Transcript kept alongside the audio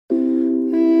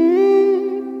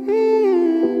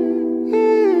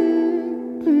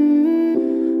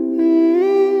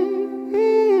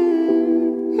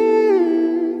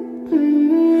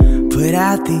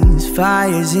got these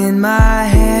fires in my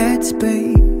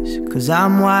headspace, 'cause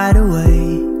I'm wide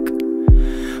awake.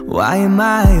 Why am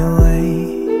I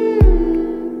awake?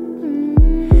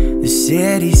 The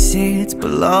city sits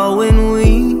below and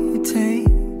we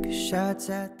take shots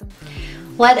at the...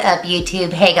 What up,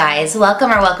 YouTube? Hey guys,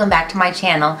 welcome or welcome back to my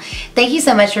channel. Thank you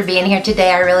so much for being here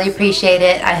today. I really appreciate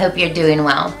it. I hope you're doing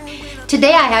well.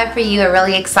 Today I have for you a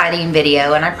really exciting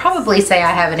video, and I probably say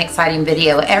I have an exciting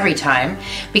video every time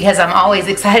because I'm always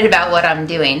excited about what I'm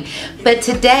doing. But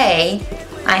today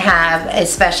I have a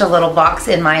special little box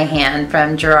in my hand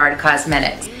from GERARD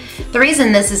Cosmetics. The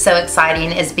reason this is so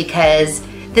exciting is because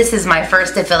this is my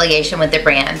first affiliation with the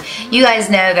brand. You guys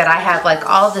know that I have like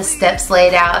all the steps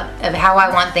laid out of how I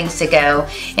want things to go,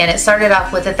 and it started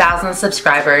off with 1,000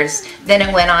 subscribers, then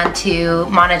it went on to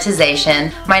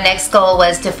monetization. My next goal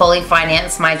was to fully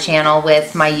finance my channel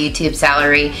with my YouTube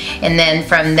salary, and then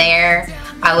from there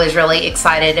I was really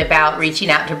excited about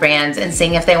reaching out to brands and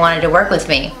seeing if they wanted to work with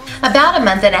me. About a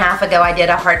month and a half ago, I did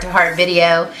a heart-to-heart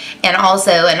video and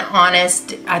also an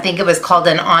honest, I think it was called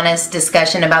an honest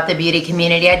discussion about the beauty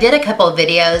community. I did a couple of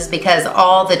videos because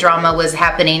all the drama was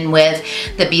happening with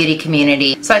the beauty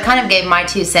community. So I kind of gave my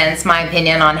 2 cents, my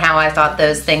opinion on how I thought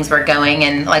those things were going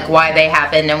and like why they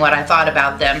happened and what I thought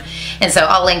about them. And so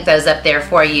I'll link those up there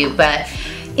for you. But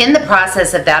in the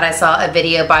process of that, I saw a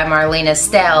video by Marlena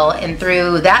Stell, and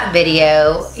through that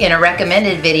video, in a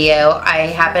recommended video, I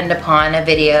happened upon a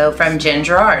video from Jen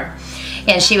Gerard.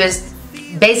 And she was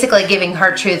basically giving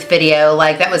her truth video.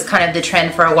 Like, that was kind of the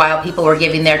trend for a while. People were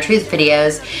giving their truth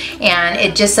videos, and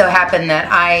it just so happened that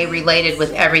I related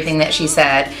with everything that she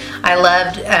said. I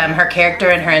loved her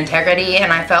character and her integrity,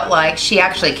 and I felt like she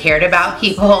actually cared about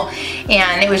people,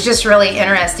 and it was just really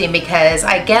interesting because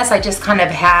I guess I just kind of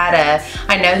had a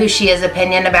I know who she is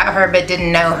opinion about her, but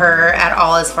didn't know her at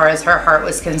all as far as her heart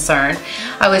was concerned.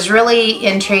 I was really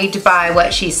intrigued by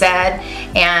what she said,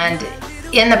 and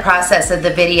in the process of the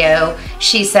video,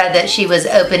 she said that she was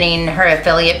opening her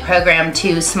affiliate program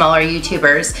to smaller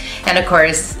YouTubers. And of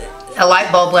course, a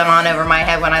light bulb went on over my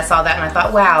head when I saw that, and I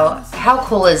thought, wow, how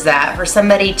cool is that for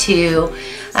somebody to,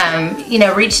 you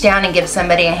know, reach down and give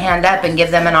somebody a hand up and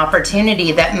give them an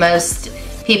opportunity that most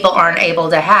people aren't able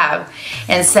to have.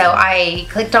 And so I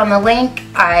clicked on the link,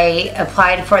 I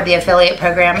applied for the affiliate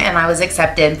program, and I was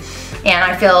accepted. And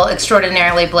I feel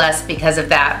extraordinarily blessed because of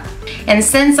that. And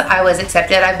since I was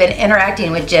accepted, I've been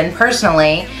interacting with Jen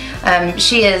personally.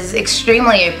 She is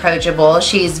extremely approachable.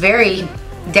 She's very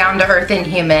down to earth and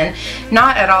human,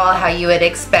 not at all how you would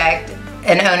expect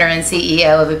an owner and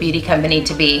CEO of a beauty company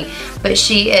to be, but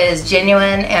she is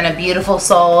genuine and a beautiful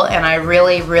soul, and I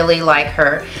really, really like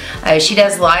her. She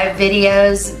does live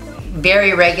videos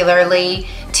very regularly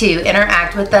to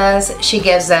interact with us. She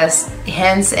gives us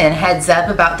hints and heads up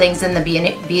about things in the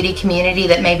beauty community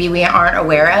that maybe we aren't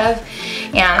aware of.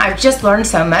 And I've just learned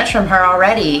so much from her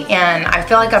already, and I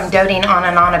feel like I'm doting on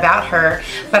and on about her,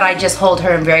 but I just hold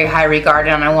her in very high regard,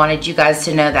 and I wanted you guys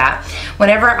to know that.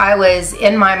 Whenever I was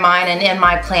in my mind and in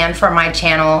my plan for my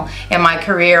channel and my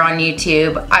career on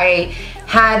YouTube, I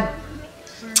had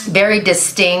very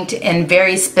distinct and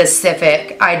very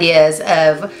specific ideas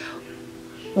of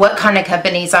what kind of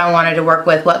companies I wanted to work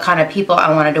with, what kind of people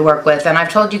I wanted to work with. And I've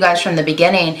told you guys from the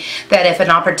beginning that if an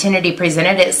opportunity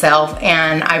presented itself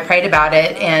and I prayed about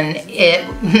it and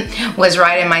it was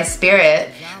right in my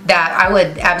spirit, that I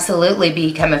would absolutely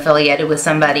become affiliated with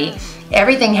somebody.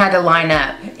 Everything had to line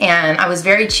up, and I was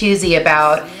very choosy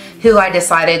about who I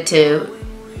decided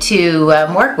to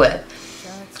work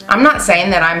with. I'm not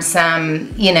saying that I'm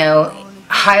some, you know,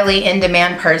 highly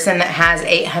in-demand person that has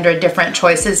 800 different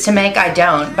choices to make. I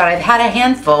don't, but I've had a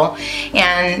handful,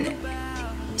 and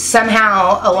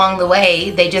somehow along the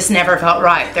way they just never felt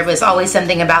right. There was always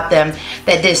something about them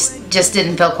that just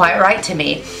didn't feel quite right to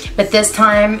me. But this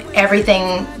time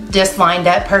everything just lined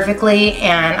up perfectly,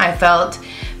 and I felt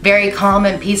very calm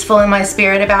and peaceful in my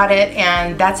spirit about it,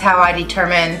 and that's how I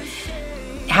determine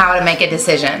how to make a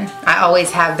decision. I always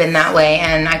have been that way,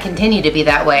 and I continue to be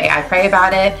that way. I pray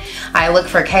about it. I look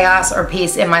for chaos or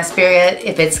peace in my spirit.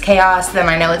 If it's chaos, then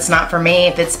I know it's not for me.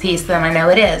 If it's peace, then I know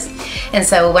it is. And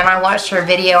so when I watched her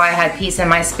video, I had peace in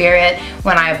my spirit.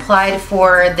 When I applied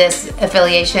for this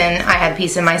affiliation, I had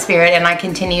peace in my spirit, and I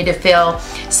continue to feel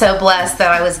so blessed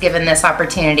that I was given this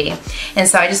opportunity. And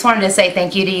so I just wanted to say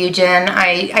thank you to you, Jen.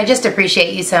 I just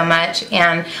appreciate you so much,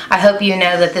 and I hope you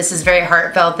know that this is very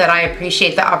heartfelt, that I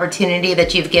appreciate the opportunity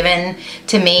that you've given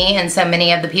to me and so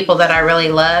many of the people that I really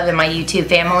love in my YouTube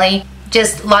family.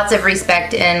 Just lots of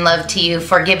respect and love to you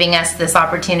for giving us this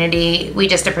opportunity. We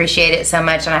just appreciate it so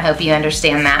much, and I hope you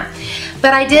understand that.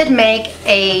 But I did make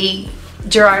a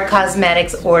Gerard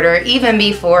Cosmetics order, even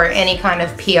before any kind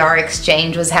of PR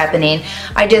exchange was happening.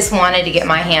 I just wanted to get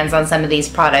my hands on some of these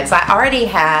products. I already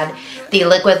had the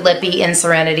Liquid Lippy in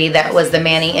Serenity that was the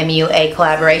Manny MUA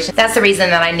collaboration. That's the reason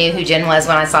that I knew who Jen was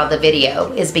when I saw the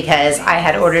video, is because I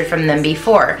had ordered from them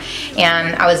before.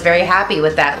 And I was very happy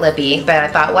with that lippy, but I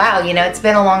thought, wow, you know, it's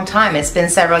been a long time. It's been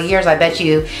several years. I bet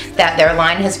you that their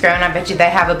line has grown. I bet you they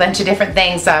have a bunch of different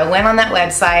things. So I went on that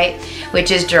website,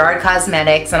 which is Gerard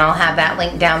Cosmetics, and I'll have that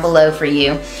link down below for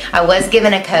you. I was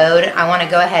given a code. I want to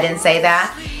go ahead and say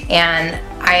that. And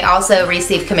I also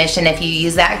receive commission if you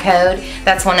use that code.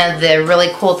 That's one of the really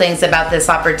cool things about this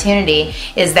opportunity,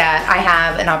 is that I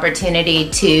have an opportunity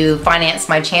to finance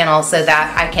my channel so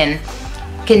that I can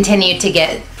continue to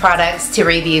get products to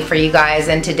review for you guys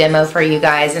and to demo for you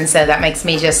guys. And so that makes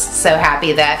me just so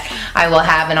happy that I will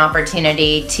have an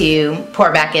opportunity to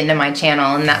pour back into my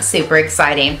channel, and that's super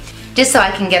exciting. Just so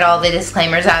I can get all the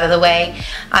disclaimers out of the way,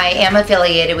 I am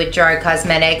affiliated with Gerard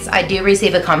Cosmetics. I do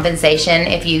receive a compensation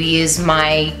if you use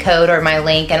my code or my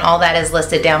link, and all that is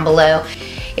listed down below.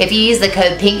 If you use the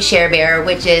code PinkShareBear,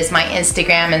 which is my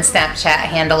Instagram and Snapchat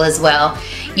handle as well,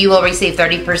 you will receive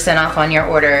 30% off on your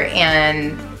order,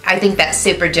 and I think that's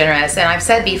super generous. And I've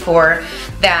said before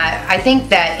that I think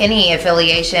that any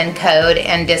affiliation code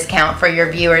and discount for your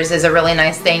viewers is a really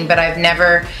nice thing, but I've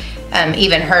never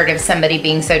even heard of somebody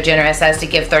being so generous as to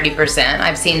give 30%.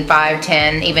 I've seen 5,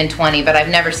 10, even 20, but I've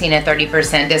never seen a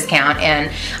 30% discount, and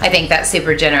I think that's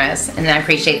super generous, and I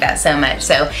appreciate that so much.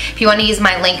 So if you want to use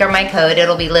my link or my code,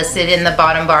 it'll be listed in the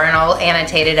bottom bar, and I'll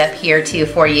annotate it up here too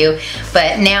for you.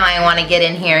 But now I want to get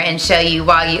in here and show you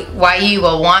why you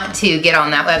will want to get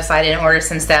on that website and order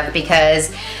some stuff,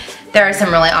 because there are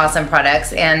some really awesome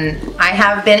products, and I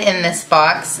have been in this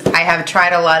box. I have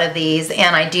tried a lot of these,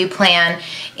 and I do plan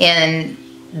in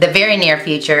the very near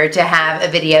future to have a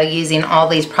video using all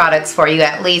these products for you,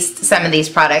 at least some of these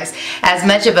products, as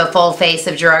much of a full face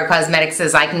of Gerard Cosmetics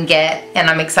as I can get, and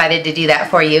I'm excited to do that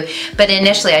for you. But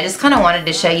initially I just kind of wanted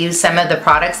to show you some of the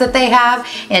products that they have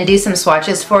and do some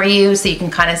swatches for you so you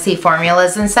can kind of see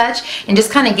formulas and such, and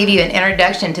just kind of give you an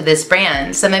introduction to this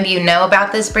brand. Some of you know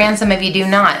about this brand, some of you do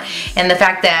not. And the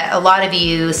fact that a lot of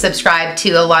you subscribe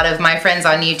to a lot of my friends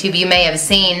on YouTube, you may have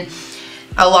seen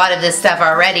a lot of this stuff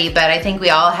already, but I think we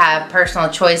all have personal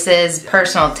choices,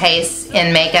 personal tastes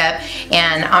in makeup,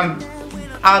 and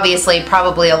obviously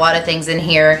probably a lot of things in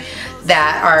here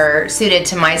that are suited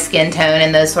to my skin tone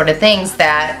and those sort of things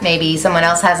that maybe someone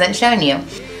else hasn't shown you.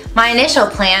 My initial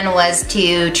plan was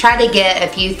to try to get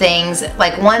a few things,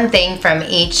 like one thing from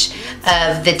each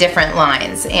of the different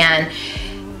lines, and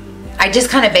I just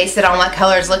kind of based it on what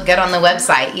colors look good on the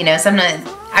website. You know, sometimes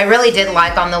I really did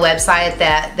like on the website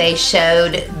that they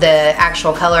showed the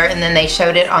actual color and then they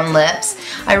showed it on lips.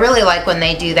 I really like when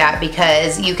they do that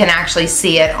because you can actually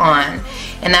see it on.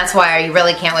 And that's why I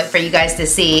really can't wait for you guys to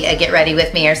see a Get Ready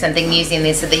With Me or something using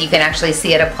these so that you can actually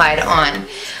see it applied on.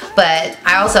 But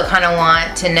I also kind of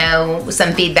want to know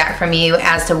some feedback from you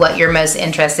as to what you're most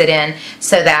interested in,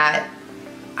 so that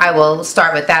I will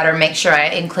start with that or make sure I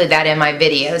include that in my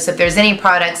video. So if there's any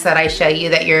products that I show you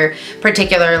that you're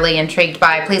particularly intrigued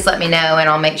by, please let me know and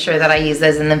I'll make sure that I use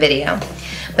those in the video.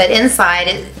 But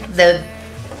inside, the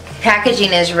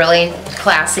packaging is really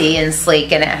classy and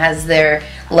sleek, and it has their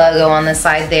logo on the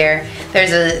side there.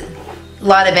 There's a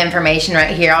lot of information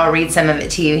right here. I'll read some of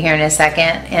it to you here in a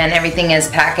second, and everything is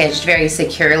packaged very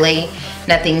securely.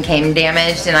 Nothing came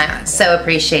damaged, and I so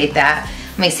appreciate that.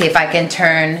 Let me see if I can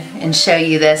turn and show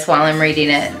you this while I'm reading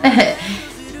it.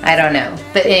 I don't know.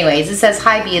 But anyways, it says,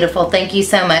 "Hi beautiful, thank you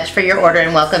so much for your order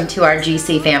and welcome to our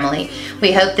GC family.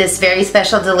 We hope this very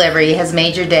special delivery has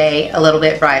made your day a little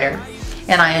bit brighter."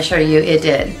 And I assure you it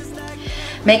did.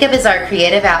 Makeup is our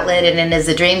creative outlet, and it is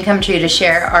a dream come true to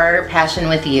share our passion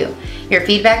with you. Your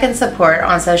feedback and support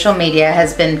on social media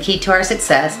has been key to our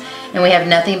success, and we have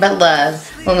nothing but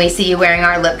love when we see you wearing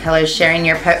our lip colors, sharing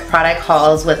your product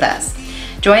hauls with us.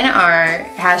 Join our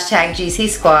 #GC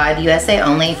Squad USA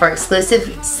only for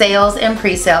exclusive sales and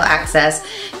pre-sale access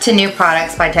to new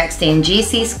products by texting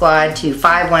GC Squad to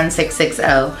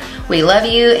 51660. We love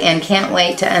you and can't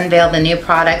wait to unveil the new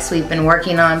products we've been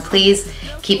working on. Please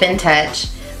keep in touch.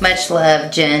 Much love,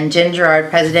 Jen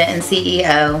Gerard, President and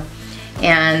CEO.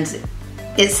 And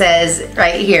it says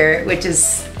right here, which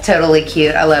is totally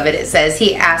cute, I love it, it says,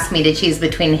 "He asked me to choose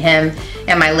between him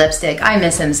and my lipstick. I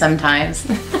miss him sometimes."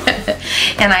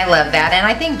 And I love that. And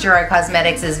I think Gerard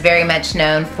Cosmetics is very much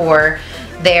known for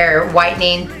their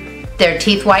whitening, their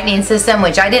teeth whitening system,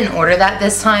 which I didn't order that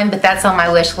this time, but that's on my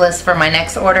wish list for my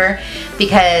next order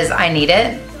because I need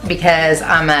it, because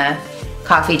I'm a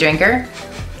coffee drinker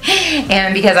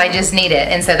and because I just need it.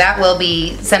 And so that will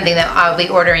be something that I'll be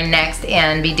ordering next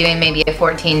and be doing maybe a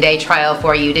 14-day trial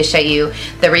for you to show you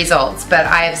the results. But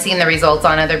I have seen the results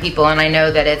on other people, and I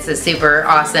know that it's a super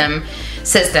awesome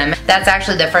system. That's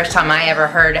actually the first time I ever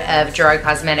heard of Gerard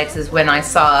Cosmetics, is when I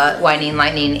saw Whitening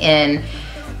Lightning in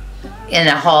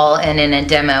a haul and in a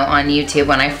demo on YouTube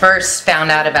when I first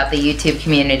found out about the YouTube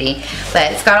community.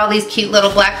 But it's got all these cute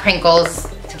little black crinkles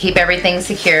to keep everything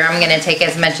secure. I'm going to take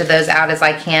as much of those out as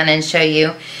I can and show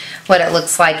you what it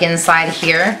looks like inside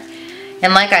here.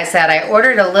 And like I said, I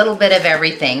ordered a little bit of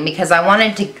everything because I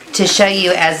wanted to show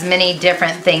you as many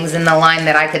different things in the line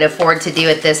that I could afford to do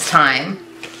at this time.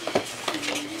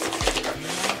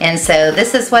 And so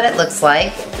this is what it looks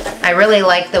like. I really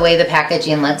like the way the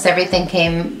packaging looks. Everything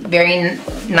came very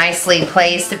nicely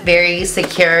placed, very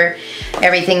secure.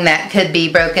 Everything that could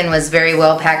be broken was very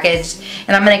well packaged.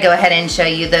 And I'm going to go ahead and show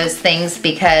you those things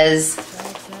because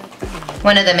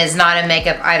one of them is not a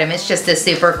makeup item. It's just a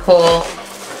super cool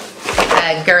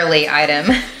girly item.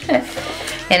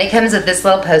 And it comes with this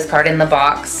little postcard in the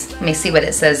box. Let me see what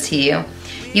it says to you.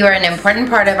 You are an important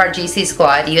part of our GC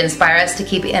squad. You inspire us to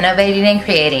keep innovating and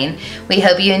creating. We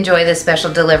hope you enjoy this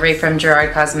special delivery from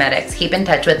Gerard Cosmetics. Keep in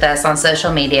touch with us on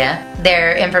social media.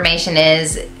 Their information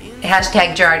is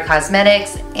hashtag Gerard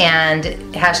Cosmetics and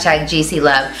hashtag GC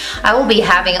Love. I will be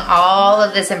having all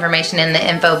of this information in the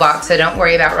info box, so don't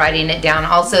worry about writing it down.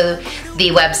 Also, the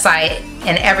website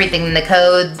and everything, the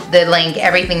code, the link,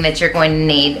 everything that you're going to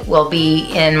need will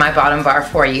be in my bottom bar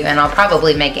for you, and I'll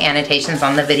probably make annotations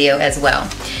on the video as well.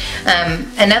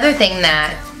 Another thing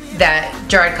that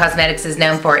Gerard Cosmetics is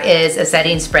known for is a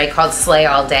setting spray called Slay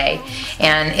All Day,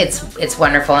 and it's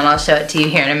wonderful, and I'll show it to you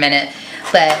here in a minute.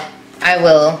 But I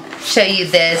will show you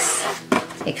this.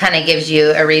 It kind of gives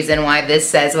you a reason why this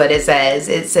says what it says.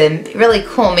 It's a really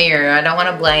cool mirror. I don't want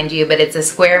to blind you, but it's a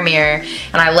square mirror,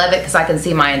 and I love it because I can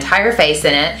see my entire face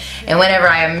in it. And whenever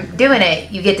I'm doing it,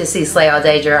 you get to see Slay All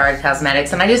Day Gerard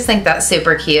Cosmetics, and I just think that's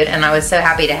super cute, and I was so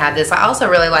happy to have this. I also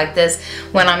really like this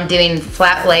when I'm doing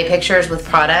flat lay pictures with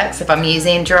products. If I'm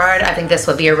using Gerard, I think this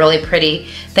would be a really pretty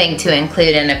thing to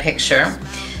include in a picture.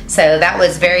 So that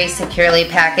was very securely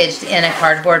packaged in a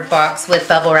cardboard box with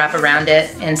bubble wrap around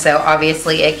it, and so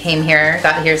obviously it came here,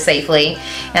 got here safely,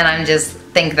 and I just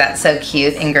think that's so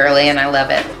cute and girly, and I love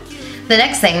it. The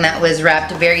next thing that was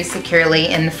wrapped very securely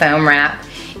in foam wrap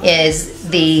is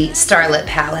the Starlit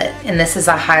palette, and this is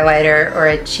a highlighter or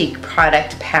a cheek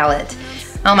product palette.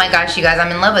 Oh my gosh, you guys,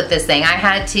 I'm in love with this thing. I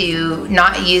had to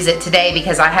not use it today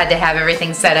because I had to have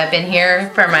everything set up in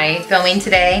here for my filming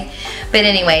today. But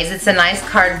anyways, it's a nice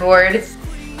cardboard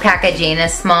packaging, a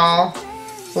small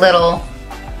little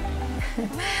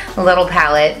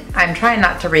palette. I'm trying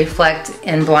not to reflect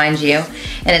and blind you.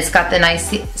 And it's got the nice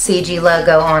CG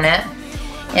logo on it.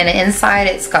 And inside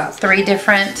it's got 3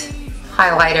 different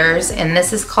highlighters, and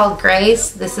this is called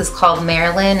Grace, this is called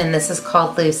Marilyn, and this is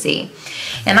called Lucy.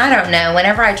 And I don't know,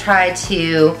 whenever I try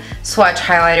to swatch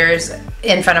highlighters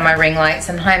in front of my ring light,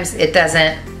 sometimes it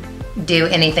doesn't do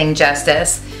anything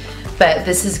justice. But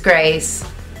this is Grace,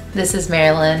 this is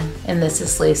Marilyn, and this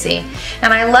is Lucy.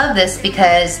 And I love this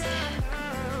because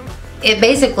it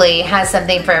basically has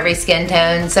something for every skin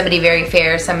tone. Somebody very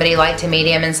fair, somebody light to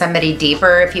medium, and somebody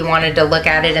deeper if you wanted to look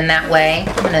at it in that way.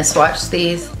 I'm gonna swatch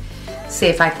these. See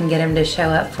if I can get him to show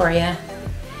up for you.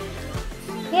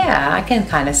 Yeah, I can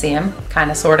kind of see him,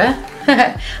 kind of, sort of.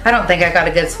 I don't think I got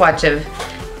a good swatch of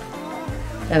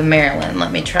Marilyn.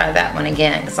 Let me try that one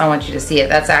again because I want you to see it.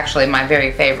 That's actually my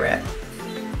very favorite.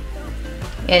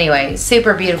 Anyway,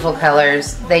 super beautiful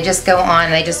colors. They just go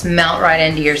on, they just melt right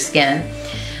into your skin.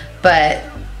 But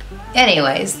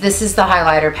anyways, this is the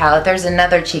highlighter palette. There's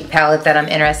another cheek palette that I'm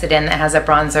interested in that has a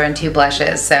bronzer and 2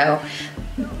 blushes. So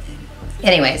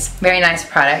anyways, very nice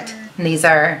product. And these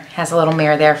has a little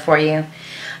mirror there for you.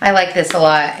 I like this a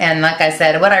lot, and like I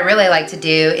said, what I really like to do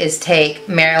is take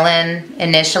Marilyn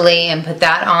initially and put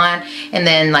that on, and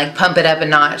then like pump it up a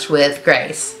notch with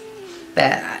Grace.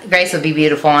 But Grace would be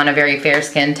beautiful on a very fair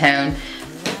skin tone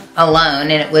alone,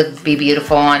 and it would be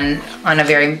beautiful on a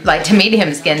very light to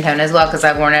medium skin tone as well, because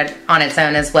I've worn it on its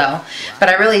own as well. But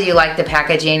I really do like the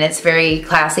packaging. It's very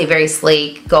classy, very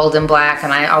sleek, gold and black,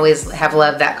 and I always have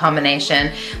loved that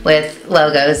combination with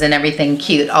logos and everything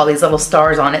cute, all these little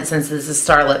stars on it, since this is a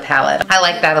Starlit palette. I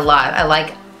like that a lot. I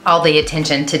like all the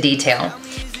attention to detail.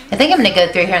 I think I'm going to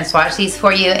go through here and swatch these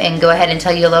for you and go ahead and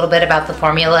tell you a little bit about the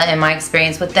formula and my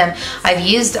experience with them. I've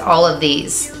used all of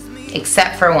these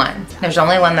except for one. There's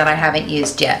only one that I haven't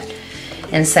used yet.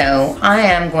 And so I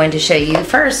am going to show you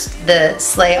first the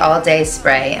Slay All Day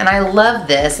spray, and I love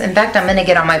this. In fact, I'm gonna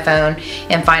get on my phone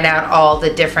and find out all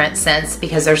the different scents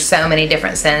because there's so many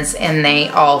different scents and they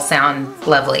all sound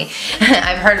lovely.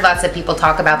 I've heard lots of people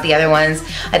talk about the other ones.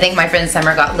 I think my friend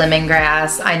Summer got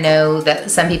lemongrass. I know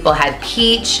that some people had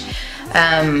peach.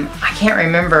 I can't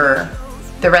remember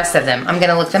the rest of them. I'm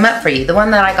gonna look them up for you. The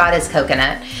one that I got is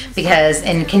coconut because,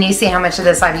 and can you see how much of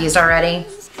this I've used already?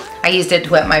 I used it to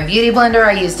wet my beauty blender.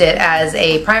 I used it as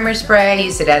a primer spray. I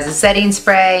used it as a setting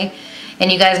spray.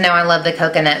 And you guys know I love the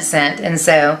coconut scent. And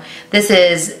so this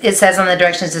is, it says on the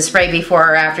directions to spray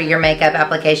before or after your makeup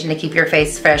application to keep your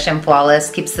face fresh and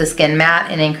flawless, keeps the skin matte,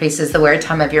 and increases the wear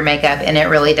time of your makeup. And it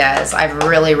really does. I've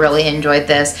really, really enjoyed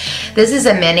this. This is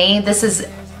a mini. This is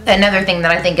another thing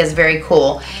that I think is very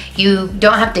cool. You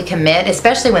don't have to commit,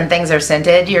 especially when things are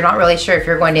scented. You're not really sure if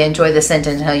you're going to enjoy the scent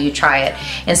until you try it.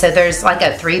 And so there's like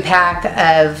a 3-pack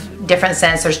of different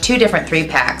scents. There's 2 different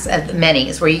 3-packs of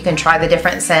minis where you can try the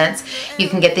different scents. You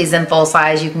can get these in full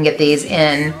size. You can get these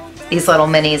in these little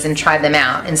minis and try them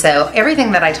out. And so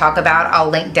everything that I talk about, I'll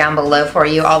link down below for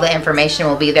you. All the information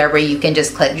will be there where you can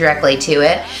just click directly to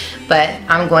it. But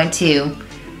I'm going to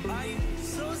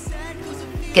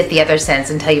get the other scents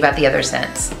and tell you about the other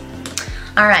scents.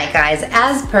 Alright guys,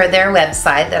 as per their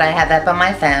website that I have up on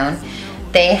my phone,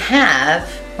 they have,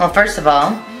 well, first of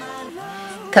all,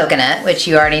 coconut, which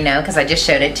you already know because I just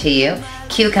showed it to you.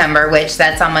 Cucumber, which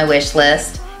that's on my wish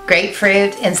list.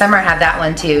 Grapefruit, and Summer had that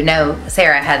one too. No,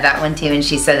 Sarah had that one too, and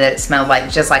she said that it smelled like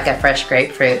just like a fresh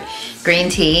grapefruit. Green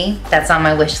tea, that's on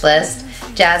my wish list.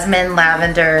 Jasmine,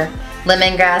 lavender,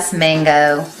 lemongrass,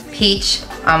 mango, peach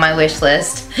on my wish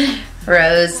list.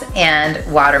 Rose and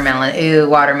watermelon. Ooh,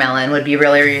 watermelon would be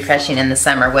really refreshing in the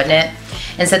summer, wouldn't it?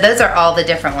 And so those are all the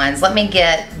different ones. Let me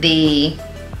get the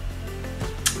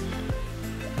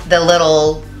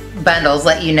little bundles,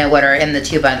 let you know what are in the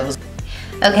 2 bundles.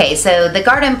 Okay, so the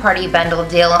Garden Party bundle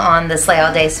deal on the Slay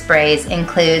All Day sprays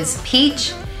includes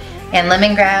peach and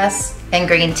lemongrass and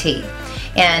green tea.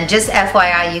 And just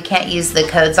FYI, you can't use the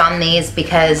codes on these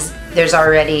because there's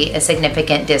already a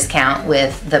significant discount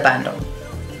with the bundle.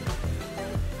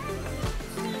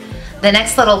 The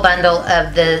next little bundle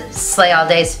of the Slay All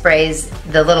Day sprays,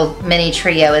 the little mini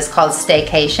trio, is called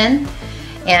Staycation.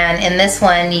 And in this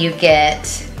one you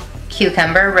get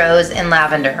cucumber, rose, and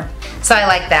lavender. So I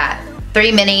like that.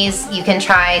 3 minis, you can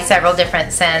try several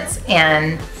different scents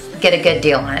and get a good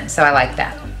deal on it. So I like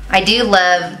that. I do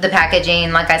love the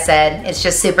packaging. Like I said, it's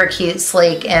just super cute,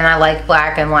 sleek, and I like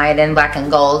black and white and black and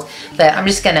gold. But I'm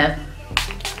just gonna...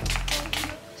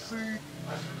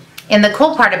 And the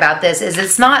cool part about this is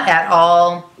it's not at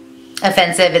all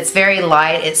offensive. It's very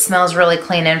light. It smells really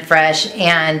clean and fresh,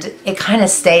 and it kind of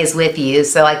stays with you.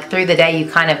 So like through the day you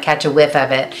kind of catch a whiff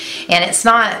of it. And it's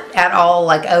not at all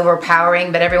like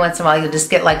overpowering, but every once in a while you'll just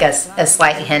get like a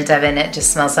slight hint of it, and it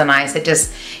just smells so nice.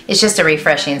 It's just a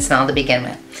refreshing smell to begin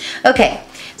with. Okay,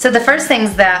 so the first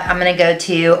things that I'm going to go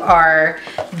to are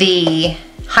the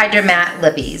Hydra Matte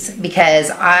Lippies, because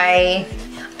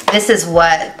this is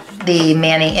what the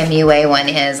Manny MUA one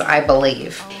is, I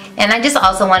believe. And I just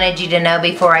also wanted you to know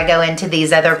before I go into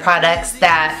these other products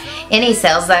that any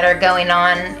sales that are going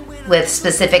on with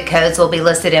specific codes will be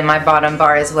listed in my bottom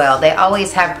bar as well. They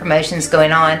always have promotions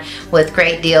going on with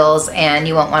great deals, and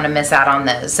you won't want to miss out on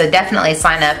those. So definitely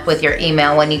sign up with your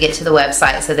email when you get to the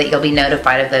website so that you'll be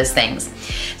notified of those things.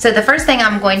 So the first thing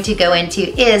I'm going to go into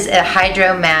is a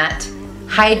Hydra Matte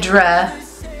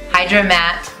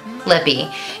Lippy,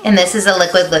 and this is a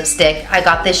liquid lipstick. I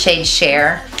got this shade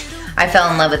Share. I fell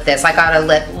in love with this. I got a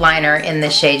lip liner in the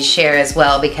shade Share as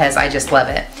well because I just love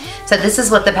it. So this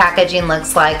is what the packaging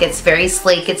looks like. It's very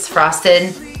sleek. It's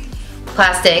frosted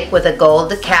plastic with a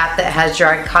gold cap that has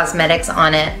GERARD Cosmetics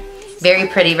on it. Very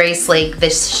pretty, very sleek.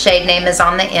 This shade name is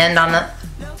on the end, on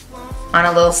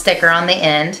a little sticker on the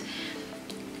end.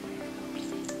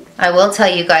 I will tell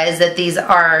you guys that these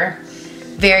are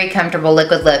very comfortable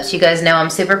liquid lips. You guys know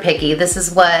I'm super picky. This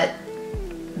is what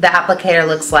the applicator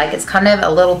looks like. It's kind of a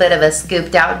little bit of a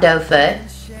scooped out doe foot.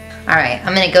 Alright,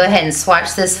 I'm going to go ahead and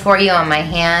swatch this for you on my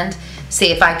hand,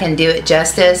 see if I can do it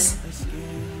justice.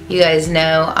 You guys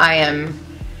know I am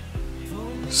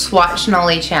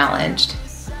swatchnally challenged.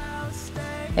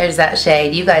 There's that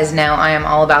shade. You guys know I am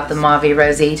all about the mauve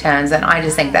rosy tones, and I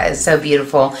just think that is so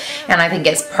beautiful, and I think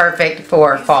it's perfect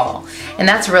for fall. And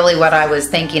that's really what I was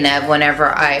thinking of whenever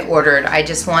I ordered. I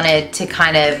just wanted to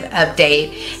kind of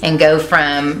update and go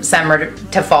from summer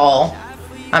to fall.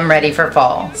 I'm ready for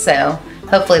fall, so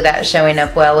hopefully that's showing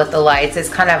up well with the lights. It's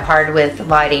kind of hard with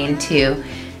lighting to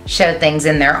show things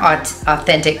in their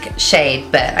authentic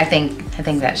shade, but I think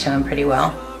that's showing pretty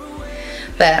well.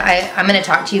 But I'm going to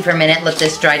talk to you for a minute, let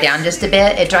this dry down just a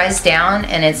bit. It dries down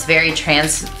and it's very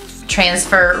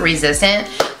transfer resistant,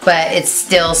 but it's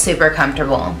still super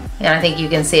comfortable. And I think you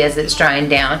can see as it's drying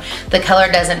down. The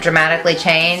color doesn't dramatically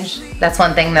change. That's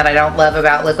one thing that I don't love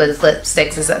about liquid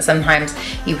lipsticks, is that sometimes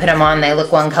you put them on, they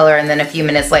look one color, and then a few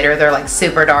minutes later they're like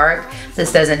super dark.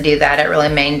 This doesn't do that. It really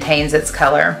maintains its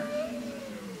color.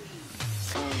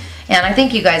 And I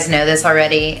think you guys know this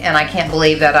already, and I can't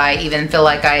believe that I even feel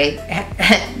like I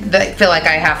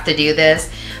have to do this.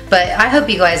 But I hope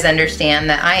you guys understand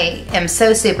that I am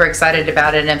so super excited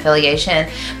about an affiliation,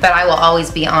 but I will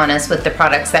always be honest with the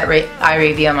products that I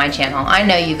review on my channel. I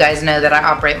know you guys know that I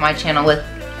operate my channel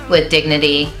with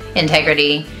dignity,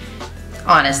 integrity,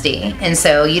 honesty, and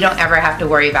so you don't ever have to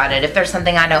worry about it. If there's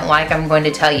something I don't like, I'm going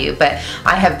to tell you, but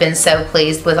I have been so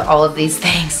pleased with all of these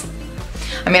things.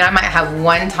 I mean, I might have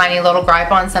one tiny little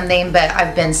gripe on something, but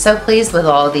I've been so pleased with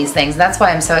all of these things. That's why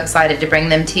I'm so excited to bring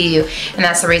them to you, and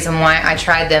that's the reason why I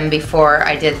tried them before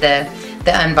I did the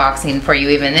unboxing for you,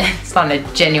 even if it's not a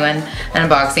genuine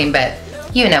unboxing, but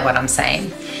you know what I'm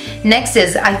saying. Next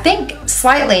is, I think,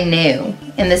 slightly new,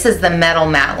 and this is the Metal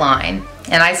Matte line.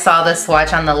 And I saw the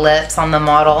swatch on the lips on the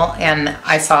model, and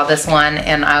I saw this one,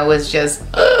 and I was just,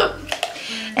 ugh.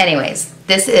 Anyways,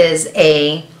 this is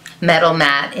a Metal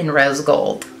Matte in Rose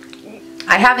Gold.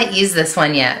 I haven't used this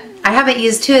one yet. I haven't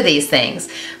used two of these things,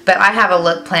 but I have a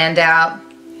look planned out,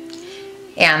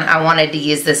 and I wanted to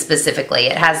use this specifically.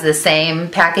 It has the same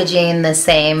packaging, the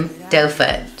same doe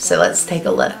foot. So let's take a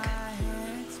look.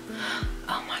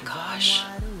 Oh my gosh.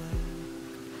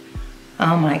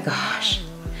 Oh my gosh.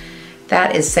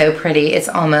 That is so pretty. It's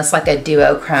almost like a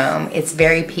duochrome. It's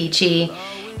very peachy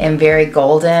and very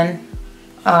golden.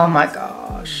 Oh my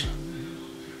gosh.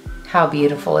 How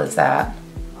beautiful is that?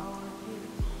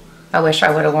 I wish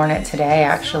I would have worn it today,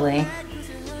 actually.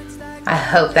 I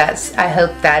hope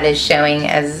that is showing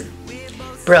as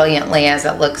brilliantly as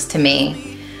it looks to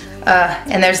me.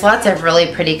 And there's lots of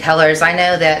really pretty colors. I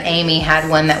know that Amy had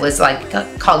one that was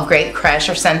like called Grape Crush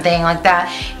or something like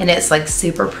that, and it's like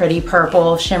super pretty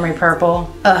purple, shimmery purple.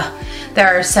 There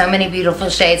are so many beautiful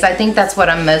shades. I think that's what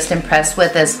I'm most impressed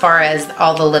with as far as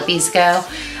all the lippies go.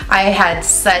 I had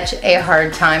such a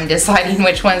hard time deciding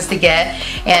which ones to get,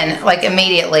 and like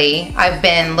immediately I've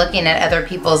been looking at other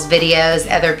people's videos,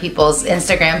 other people's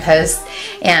Instagram posts,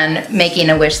 and making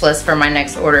a wish list for my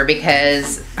next order,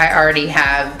 because I already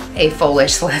have a full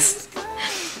wish list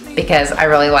because I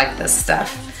really like this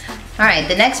stuff. Alright,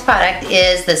 the next product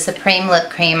is the Supreme Lip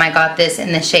Cream. I got this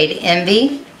in the shade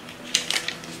Envy,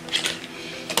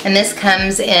 and this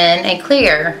comes in a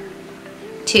clear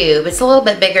tube. It's a little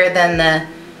bit bigger than the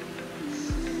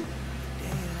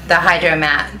Hydro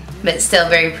Matte, but still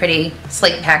very pretty,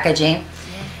 sleek packaging.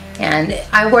 And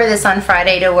I wore this on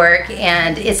Friday to work,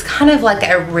 and it's kind of like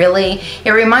a really,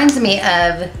 it reminds me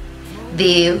of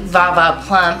the Vava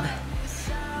Plump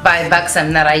by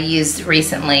Buxom that I used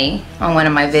recently on one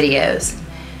of my videos.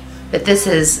 But this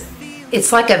is,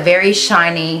 it's like a very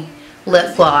shiny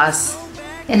lip gloss,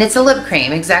 and it's a lip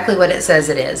cream, exactly what it says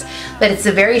it is. But it's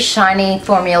a very shiny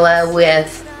formula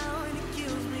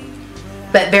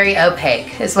but very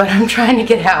opaque is what I'm trying to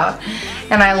get out.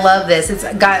 And I love this. It's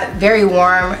got very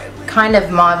warm, kind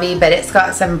of mauve-y, but it's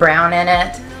got some brown in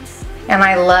it. And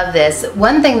I love this.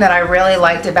 One thing that I really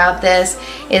liked about this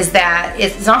is that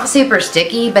it's not super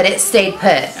sticky, but it stayed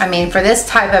put. I mean, for this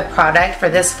type of product, for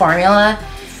this formula,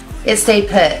 it stayed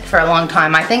put for a long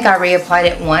time. I think I reapplied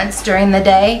it once during the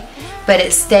day, but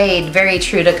it stayed very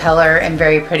true to color and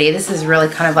very pretty. This is really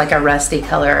kind of like a rusty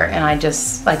color, and I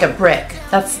just, like a brick.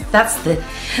 That's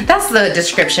the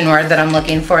description word that I'm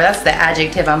looking for. That's the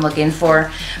adjective I'm looking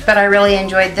for. But I really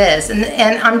enjoyed this,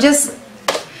 and I'm just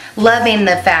loving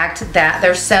the fact that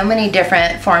there's so many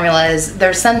different formulas.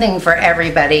 There's something for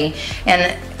everybody,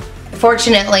 and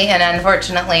fortunately and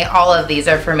unfortunately, all of these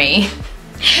are for me.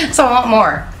 So I want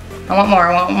more. I want more,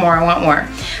 I want more, I want more.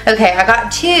 Okay, I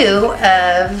got two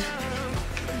of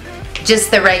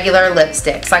just the regular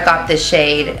lipsticks. I got the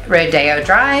shade Rodeo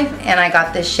Drive, and I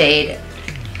got the shade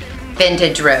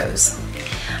Vintage Rose.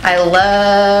 I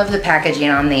love the packaging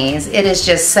on these. It is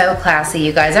just so classy,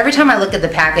 you guys. Every time I look at the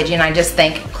packaging, I just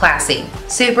think classy,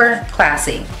 super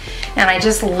classy. And I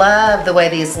just love the way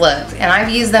these look. And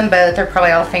I've used them both. They're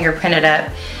probably all fingerprinted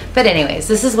up. But anyways,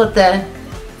 this is what the,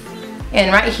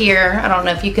 and right here, I don't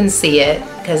know if you can see it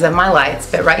because of my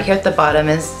lights, but right here at the bottom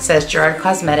says Gerard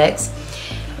Cosmetics.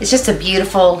 It's just a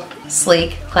beautiful,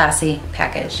 sleek, classy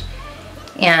package.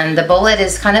 And the bullet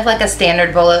is kind of like a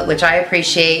standard bullet, which I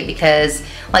appreciate, because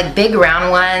like big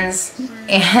round ones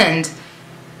and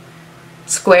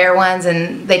square ones,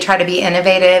 and they try to be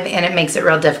innovative, and it makes it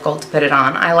real difficult to put it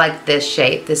on. I like this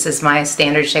shape. This is my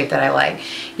standard shape that I like.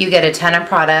 You get a ton of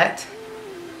product,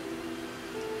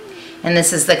 and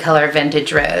this is the color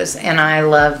Vintage Rose, and I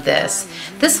love this.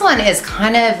 This one is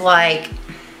kind of like,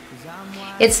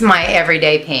 it's my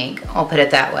everyday pink. I'll put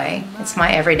it that way. It's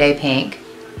my everyday pink.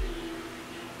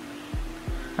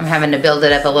 I'm having to build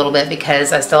it up a little bit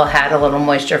because I still had a little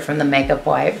moisture from the makeup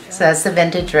wipe. So that's the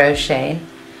Vintage Rose shade.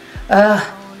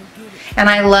 And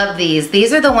I love these.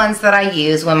 These are the ones that I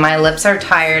use when my lips are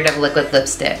tired of liquid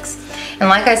lipsticks. And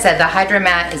like I said, the Hydro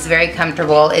Matte is very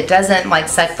comfortable. It doesn't like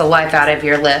suck the life out of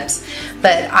your lips,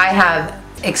 but I have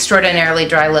extraordinarily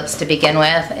dry lips to begin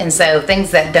with, and so things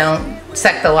that don't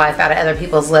suck the life out of other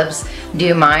people's lips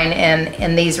do mine,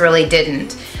 and these really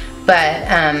didn't. But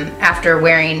after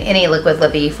wearing any liquid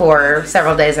lippy for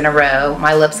several days in a row,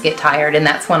 my lips get tired, and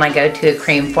that's when I go to a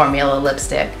cream formula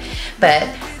lipstick. But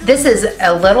this is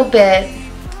a little bit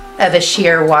of a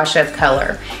sheer wash of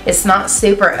color. It's not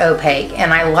super opaque,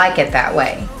 and I like it that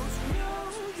way.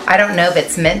 I don't know if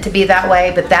it's meant to be that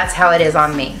way, but that's how it is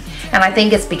on me. And I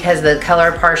think it's because of the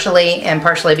color partially, and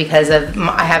partially because of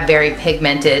I have very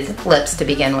pigmented lips to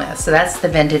begin with. So that's the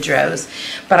Vintage Rose,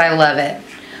 but I love it.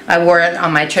 I wore it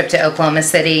on my trip to Oklahoma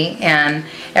City, and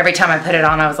every time I put it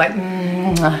on, I was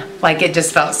like it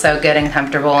just felt so good and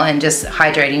comfortable and just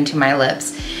hydrating to my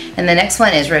lips. And the next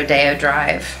one is Rodeo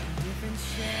Drive.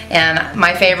 And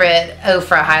my favorite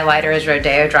Ofra highlighter is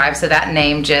Rodeo Drive, so that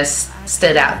name just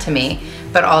stood out to me,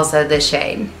 but also the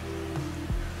shade.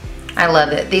 I love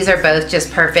it. These are both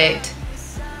just perfect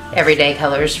everyday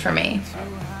colors for me.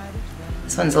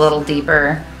 This one's a little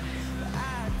deeper.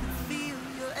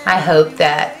 I hope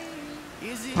that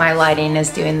my lighting is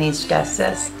doing these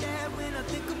justice.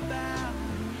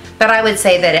 But I would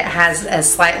say that it has a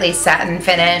slightly satin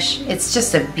finish. It's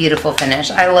just a beautiful finish.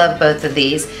 I love both of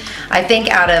these. I think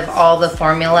out of all the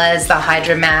formulas, the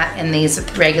Hydro Matte and these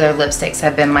regular lipsticks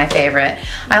have been my favorite.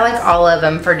 I like all of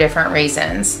them for different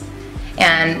reasons.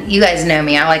 And you guys know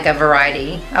me, I like a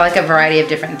variety. I like a variety of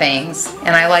different things.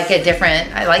 And I like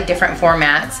different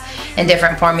formats and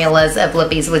different formulas of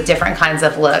lippies with different kinds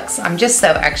of looks. I'm just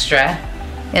so extra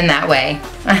in that way.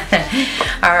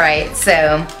 Alright,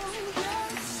 so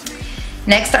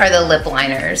next are the lip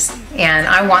liners. And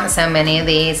I want so many of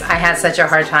these. I had such a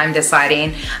hard time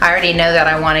deciding. I already know that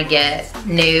I want to get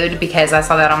nude because I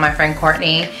saw that on my friend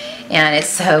Courtney, and it's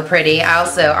so pretty. I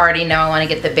also already know I want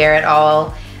to get the Bare It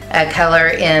All color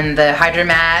in the Hydro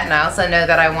Matte, and I also know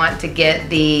that I want to get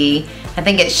the, I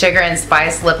think it's Sugar and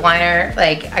Spice lip liner.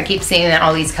 Like, I keep seeing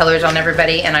all these colors on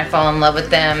everybody and I fall in love with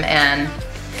them, and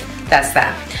that's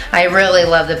that. I really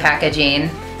love the packaging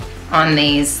on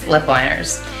these lip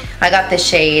liners. I got the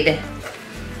shade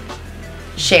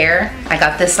Share. I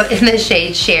got this in the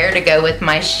shade Share to go with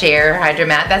my Share Hydro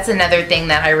Matte. That's another thing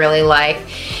that I really like,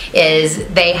 is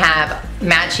they have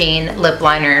matching lip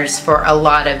liners for a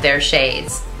lot of their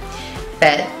shades.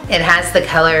 But it has the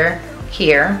color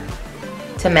here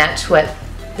to match what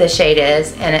the shade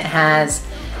is, and it has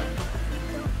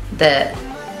the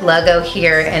logo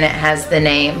here, and it has the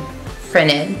name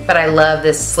printed. But I love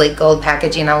this sleek gold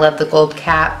packaging. I love the gold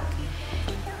cap.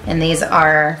 And these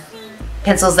are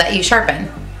pencils that you sharpen,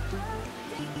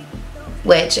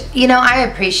 which, you know, I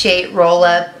appreciate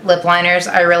roll-up lip liners,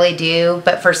 I really do,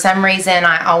 but for some reason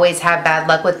I always have bad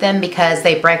luck with them because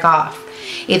they break off.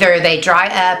 Either they dry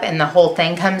up and the whole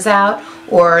thing comes out,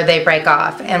 or they break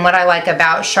off. And what I like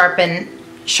about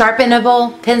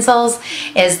sharpenable pencils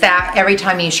is that every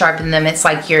time you sharpen them, it's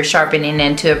like you're sharpening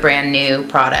into a brand new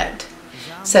product.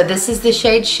 So this is the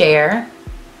shade Share.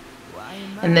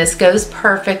 And this goes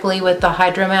perfectly with the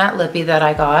Hydro Matte lippy that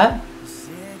I got.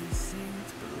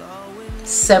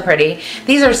 So pretty.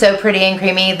 These are so pretty and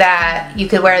creamy that you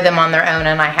could wear them on their own,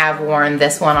 and I have worn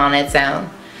this one on its own.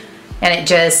 And it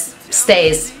just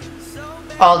stays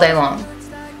all day long.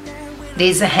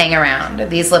 These hang around.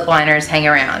 These lip liners hang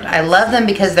around. I love them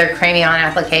because they're creamy on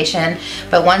application,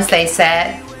 but once they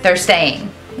set, they're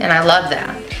staying. And I love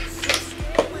that.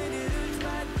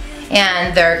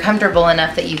 And they're comfortable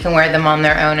enough that you can wear them on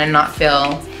their own and not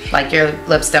feel like your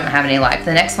lips don't have any life.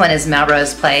 The next one is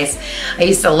Melrose Place. I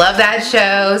used to love that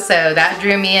show, so that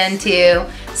drew me into.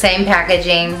 Same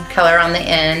packaging, color on the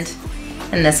end,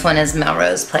 and this one is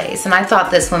Melrose Place. And I thought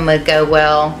this one would go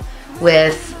well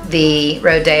with the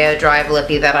Rodeo Drive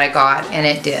lippy that I got, and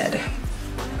it did.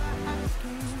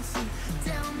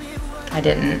 I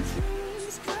didn't.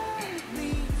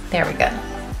 There we go.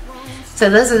 So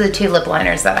those are the two lip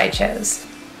liners that I chose.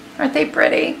 Aren't they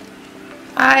pretty?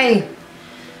 I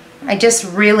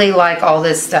just really like all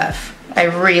this stuff. I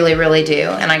really, really do.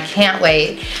 And I can't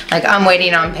wait. Like, I'm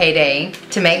waiting on payday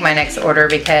to make my next order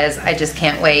because I just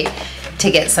can't wait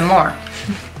to get some more.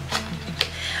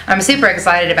 I'm super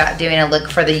excited about doing a look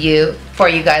for you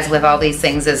guys with all these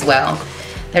things as well.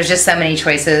 There's just so many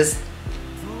choices.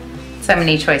 So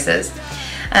many choices.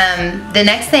 The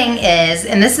next thing is,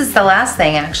 and this is the last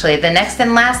thing actually, the next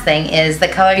and last thing is the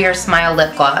Color Your Smile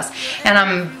lip gloss. And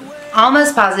I'm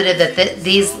almost positive that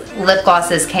these lip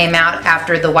glosses came out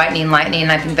after the Whitening Lightning.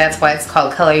 I think that's why it's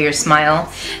called Color Your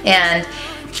Smile. And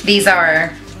these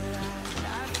are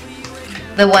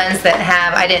the ones that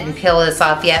have, I didn't peel this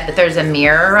off yet, but there's a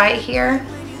mirror right here.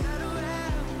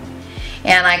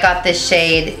 And I got this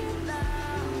shade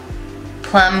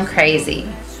Plum Crazy.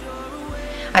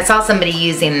 I saw somebody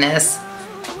using this.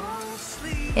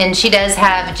 And Jen does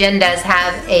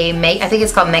have a I think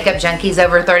it's called Makeup Junkies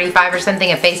Over 35 or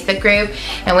something, a Facebook group,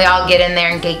 and we all get in there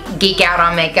and geek out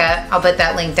on makeup. I'll put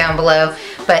that link down below.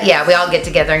 But yeah, we all get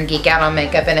together and geek out on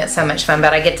makeup, and it's so much fun.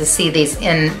 But I get to see these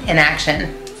in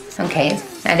action. Okay,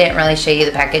 I didn't really show you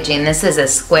the packaging. This is a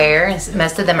square.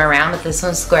 Most of them are round, but this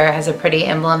one's square. Has a pretty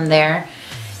emblem there,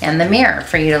 and the mirror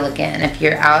for you to look in if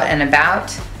you're out and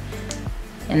about.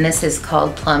 And this is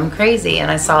called Plum Crazy. And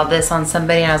I saw this on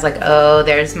somebody and I was like, oh,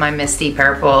 there's my misty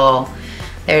purple.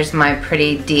 There's my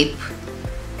pretty deep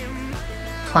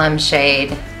plum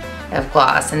shade of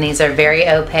gloss. And these are very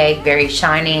opaque, very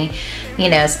shiny, you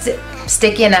know,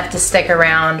 sticky enough to stick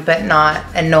around, but not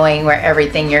annoying where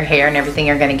your hair and everything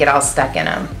are gonna get all stuck in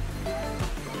them.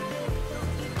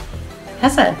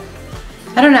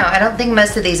 I don't know, I don't think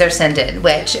most of these are scented,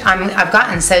 which I've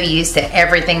gotten so used to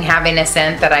everything having a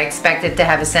scent that I expect it to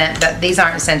have a scent, but these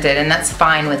aren't scented, and that's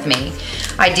fine with me.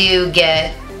 I do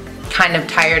get kind of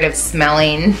tired of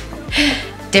smelling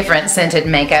different scented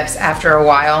makeups after a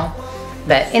while.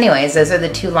 But anyways, those are the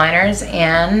two liners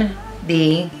and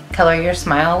the Color Your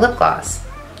Smile lip gloss.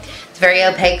 It's very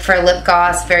opaque for a lip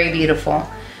gloss, very beautiful.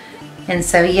 And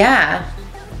so yeah.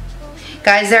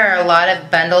 Guys, there are a lot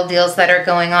of bundle deals that are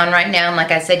going on right now, and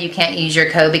like I said, you can't use your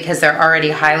code because they're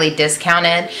already highly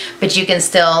discounted, but you can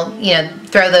still, you know,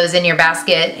 throw those in your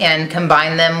basket and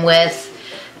combine them with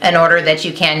an order that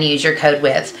you can use your code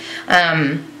with.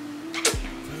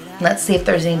 Let's see if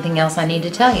there's anything else I need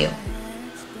to tell you.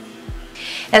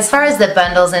 As far as the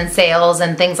bundles and sales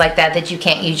and things like that you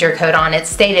can't use your code on, it's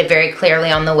stated very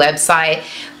clearly on the website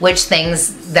which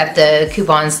things that the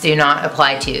coupons do not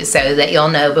apply to, so that you'll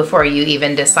know before you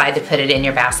even decide to put it in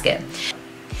your basket.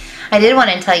 I did want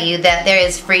to tell you that there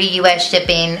is free US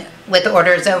shipping with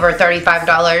orders over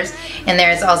 $35, and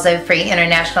there is also free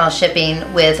international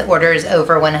shipping with orders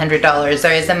over $100.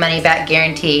 There is a money back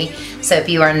guarantee, so if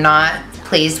you are not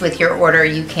pleased with your order,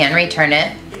 you can return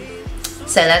it.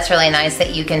 So that's really nice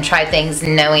that you can try things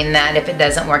knowing that if it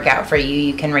doesn't work out for you,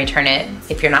 you can return it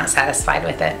if you're not satisfied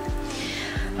with it.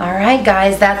 Alright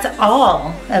guys, that's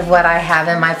all of what I have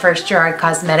in my first Gerard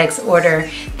Cosmetics order.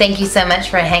 Thank you so much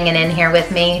for hanging in here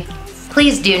with me.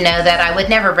 Please do know that I would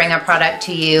never bring a product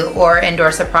to you or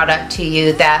endorse a product to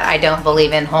you that I don't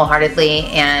believe in wholeheartedly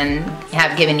and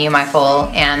have given you my full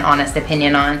and honest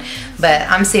opinion on. But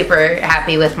I'm super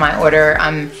happy with my order.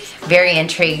 I'm very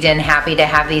intrigued and happy to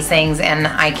have these things, and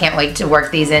I can't wait to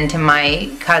work these into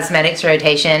my cosmetics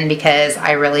rotation because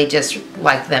I really just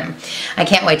like them. I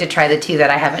can't wait to try the two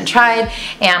that I haven't tried,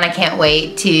 and I can't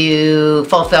wait to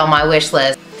fulfill my wish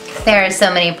list. There are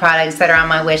so many products that are on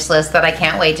my wish list that I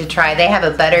can't wait to try. They have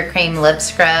a buttercream lip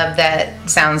scrub that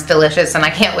sounds delicious, and I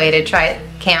can't wait to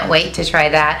try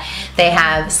that. They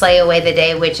have Slay Away the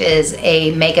Day, which is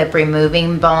a makeup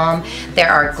removing balm.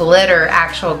 There are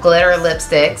actual glitter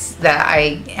lipsticks that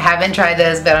I haven't tried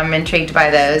those, but I'm intrigued by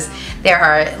those. There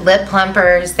are lip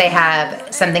plumpers. They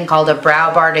have something called a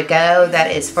brow bar to go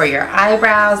that is for your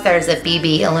eyebrows. There's a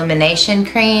BB illumination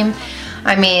cream.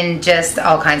 I mean, just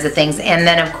all kinds of things. And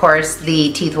then of course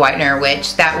the teeth whitener,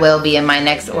 which that will be in my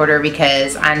next order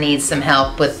because I need some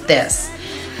help with this.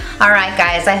 Alright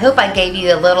guys, I hope I gave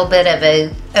you a little bit of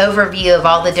an overview of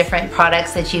all the different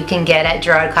products that you can get at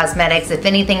Gerard Cosmetics. If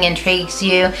anything intrigues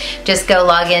you, just go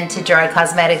log into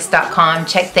gerardcosmetics.com,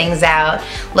 check things out,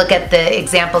 look at the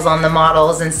examples on the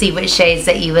models and see which shades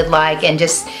that you would like, and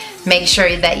just make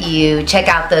sure that you check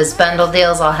out those bundle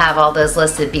deals. I'll have all those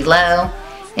listed below.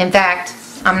 In fact,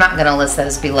 I'm not going to list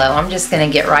those below. I'm just going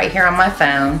to get right here on my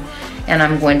phone and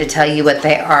I'm going to tell you what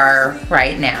they are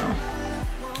right now.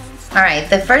 Alright,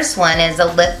 the first one is a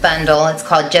lip bundle. It's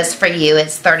called Just For You.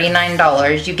 It's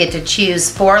 $39. You get to choose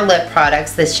 4 lip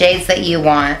products, the shades that you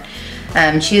want.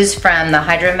 Choose from the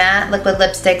Hydro Matte liquid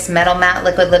lipsticks, Metal Matte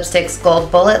liquid lipsticks,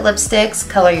 Gold Bullet lipsticks,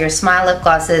 Color Your Smile lip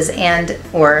glosses, and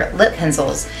or lip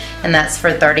pencils, and that's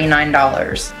for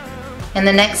 $39. And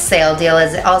the next sale deal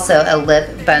is also a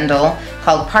lip bundle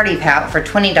called Party Pout for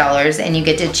 $20, and you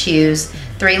get to choose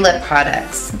 3 lip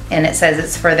products. And it says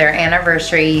it's for their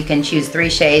anniversary. You can choose 3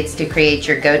 shades to create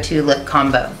your go-to lip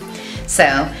combo.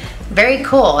 So, very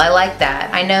cool. I like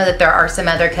that. I know that there are some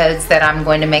other codes that I'm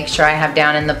going to make sure I have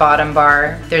down in the bottom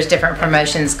bar. There's different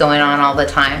promotions going on all the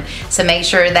time. So make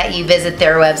sure that you visit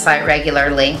their website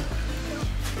regularly.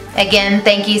 Again,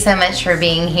 thank you so much for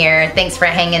being here. Thanks for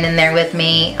hanging in there with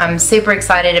me. I'm super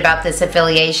excited about this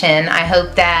affiliation. I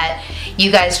hope that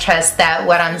you guys trust that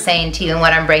what I'm saying to you and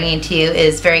what I'm bringing to you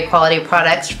is very quality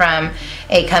products from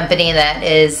a company that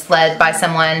is led by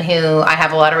someone who I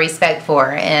have a lot of respect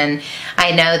for. And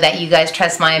I know that you guys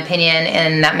trust my opinion,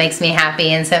 and that makes me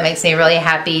happy, and so it makes me really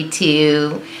happy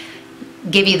to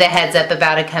give you the heads up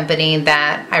about a company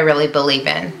that I really believe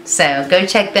in. So go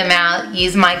check them out,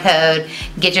 use my code,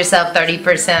 get yourself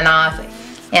 30% off.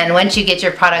 And once you get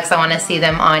your products, I want to see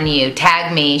them on you.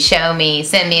 Tag me, show me,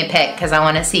 send me a pic, because I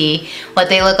want to see what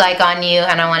they look like on you,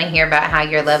 and I want to hear about how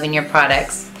you're loving your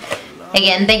products.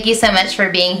 Again, thank you so much for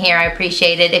being here. I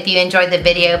appreciate it. If you enjoyed the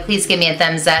video, please give me a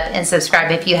thumbs up and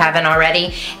subscribe if you haven't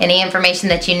already. Any information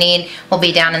that you need will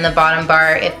be down in the bottom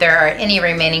bar. If there are any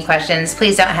remaining questions,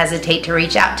 please don't hesitate to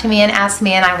reach out to me and ask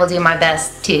me, and I will do my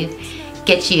best to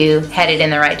get you headed in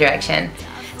the right direction.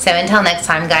 So until next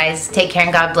time, guys, take care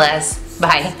and God bless.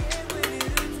 Bye.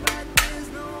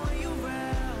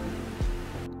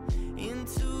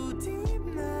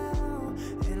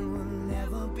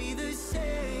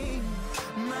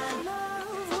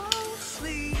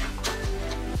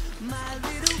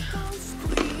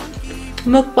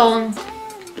 Mukbang.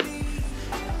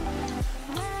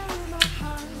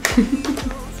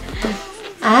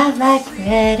 I like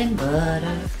bread and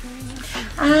butter.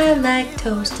 I like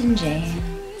toast and jam.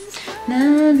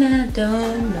 No,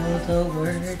 don't know the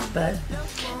word, but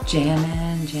jam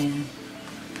and jam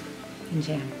and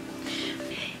jam.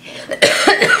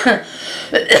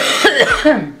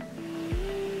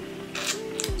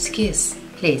 Excuse,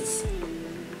 please.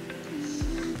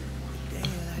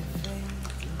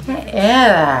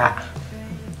 Yeah.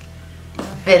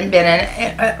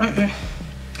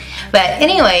 But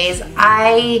anyways,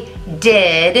 I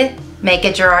did make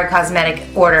a Gerard cosmetic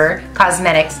order.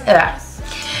 Cosmetics.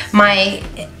 My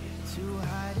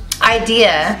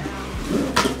idea.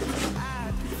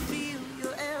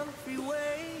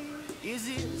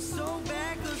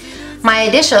 My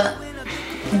additional.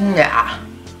 Yeah.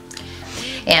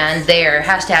 And their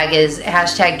hashtag is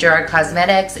hashtag Gerard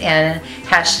Cosmetics and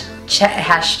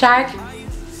hashtag.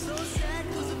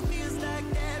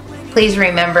 Please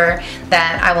remember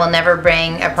that I will never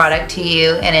bring a product to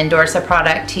you and endorse a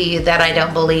product to you that I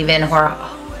don't believe in. Or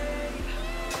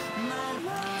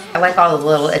I like all the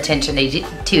little attention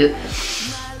to.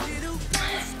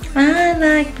 I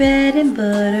like bread and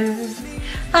butter.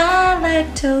 I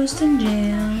like toast and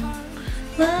jam.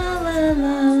 La la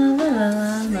la la la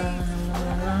la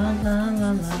la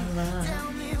la la.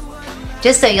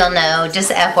 Just so you'll know,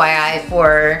 just FYI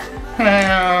for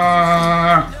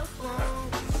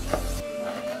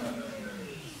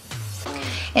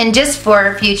and just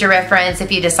for future reference,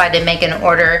 if you decide to make an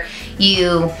order,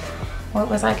 what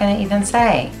was I gonna even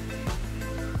say?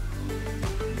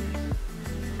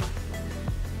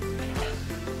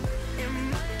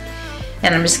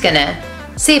 And I'm just gonna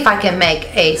see if I can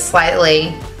make a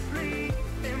slightly,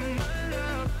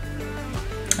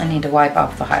 I need to wipe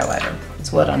off the highlighter.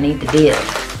 That's what I need to do.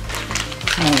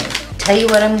 I'm gonna tell you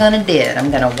what I'm gonna do. I'm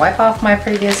gonna wipe off my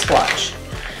previous swatch.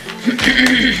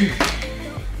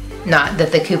 Not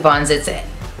that the coupons, it's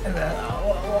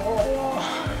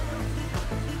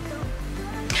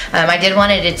I did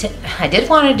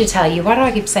wanted to tell you, why do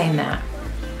I keep saying that?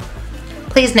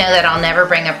 Please know that I'll never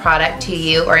bring a product to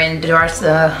you or endorse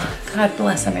God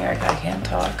bless America, I can't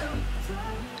talk.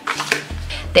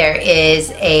 There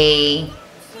is a,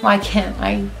 why can't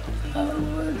I?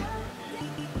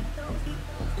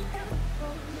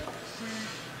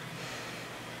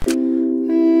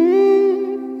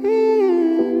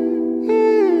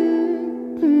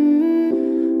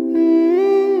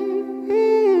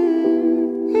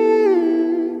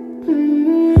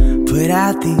 Put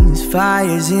out these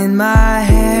fires in my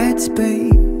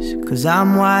headspace, 'cause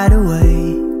I'm wide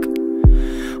awake.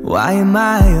 Why am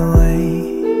I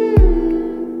awake?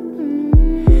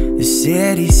 The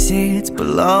city sits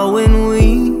below and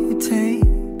we take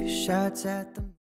shots at